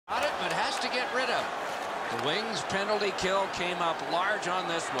The Wings penalty kill came up large on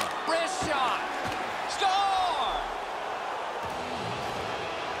this one. Wrist shot. Score!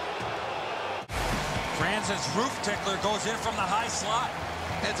 Franzen's roof tickler goes in from the high slot.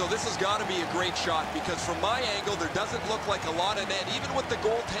 Enzo, this has got to be a great shot because from my angle, there doesn't look like a lot of net. Even with the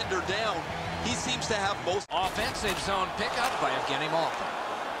goaltender down, he seems to have most. Offensive zone pickup by Evgeny Malkin.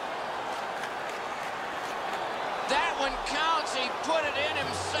 That one counts. He put it in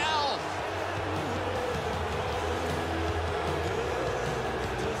himself.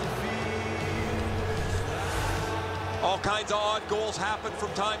 All kinds of odd goals happen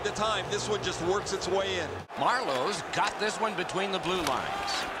from time to time. This one just works its way in. Marlowe's got this one between the blue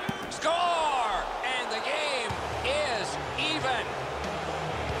lines. Score! And the game is even.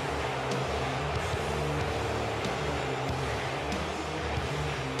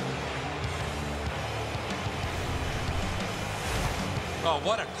 Oh,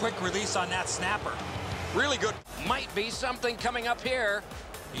 what a quick release on that snapper. Really good. Might be something coming up here.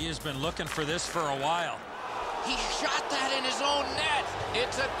 He has been looking for this for a while. He shot that in his own net.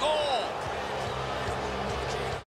 It's a goal.